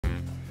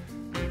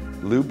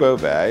Bove,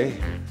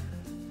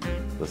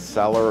 the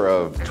seller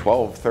of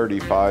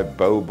 1235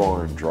 Bow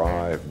Barn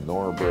Drive,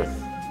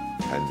 Narberth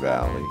and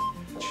Valley.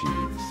 She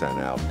sent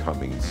out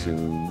coming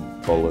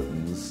soon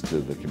bulletins to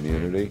the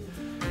community,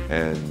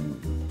 and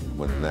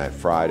when that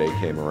Friday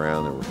came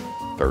around, there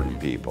were 30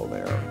 people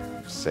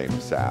there, same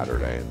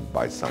Saturday, and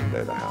by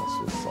Sunday the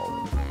house was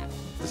sold.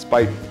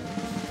 Despite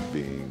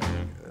being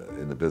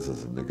in the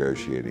business of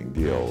negotiating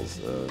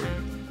deals,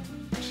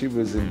 she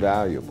was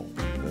invaluable,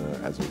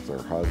 as was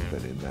her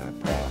husband in that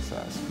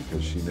process,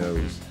 because she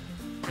knows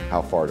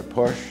how far to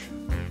push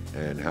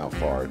and how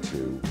far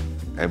to,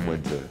 and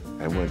when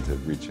to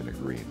reach an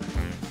agreement.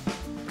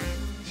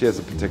 She has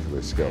a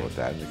particular skill at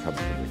that, and it comes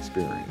from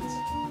experience.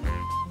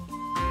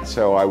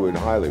 So I would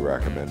highly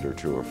recommend her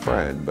to a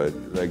friend, but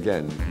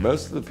again,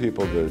 most of the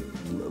people that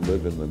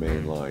live in the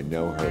main line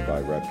know her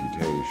by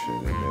reputation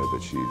and know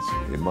that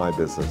she's, in my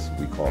business,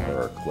 we call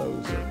her a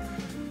closer.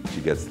 She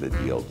gets the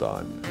deal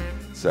done.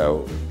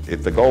 So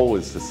if the goal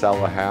is to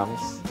sell a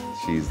house,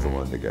 she's the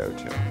one to go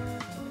to.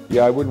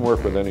 Yeah, I wouldn't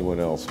work with anyone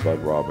else but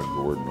Robin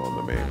Gordon on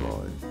the main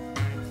line.